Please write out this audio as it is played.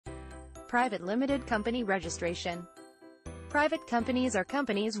private limited company registration. Private companies are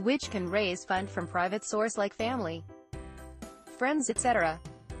companies which can raise fund from private source like family, friends, etc.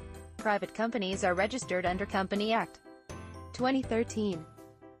 Private companies are registered under Company Act 2013.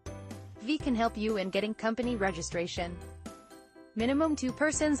 We can help you in getting company registration. Minimum 2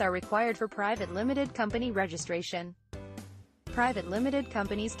 persons are required for private limited company registration. Private limited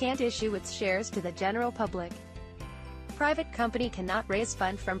companies can't issue its shares to the general public. Private company cannot raise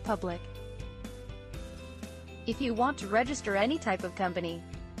fund from public. If you want to register any type of company,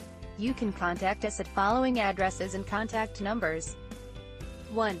 you can contact us at following addresses and contact numbers.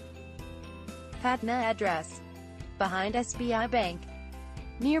 1. Patna address, behind SBI Bank,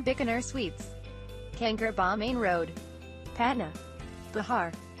 near Bikaner Suites, Kankarbagh Main Road, Patna,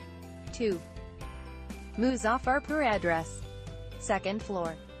 Bihar. 2. Muzaffarpur address, 2nd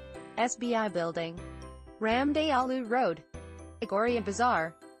floor, SBI Building, Dayalu Road, Aghoria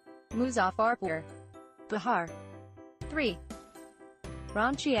Bazaar, Muzaffarpur, Bihar. 3.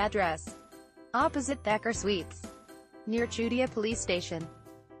 Ranchi address, opposite Thakkar Suites, near Chutia Police Station,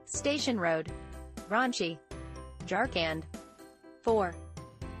 Station Road, Ranchi, Jharkhand. 4.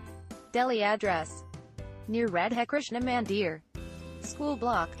 Delhi address, near Radhe Krishna Mandir, School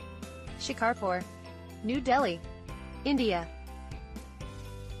Block, Shakarpur, New Delhi, India.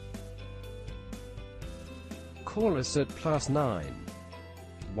 Call us at +9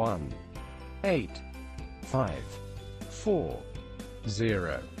 1 8 5 4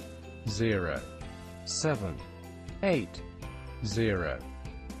 0 0 7 8 0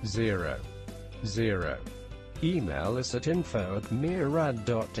 0 0. Email us at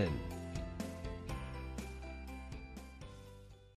info@mirad.in.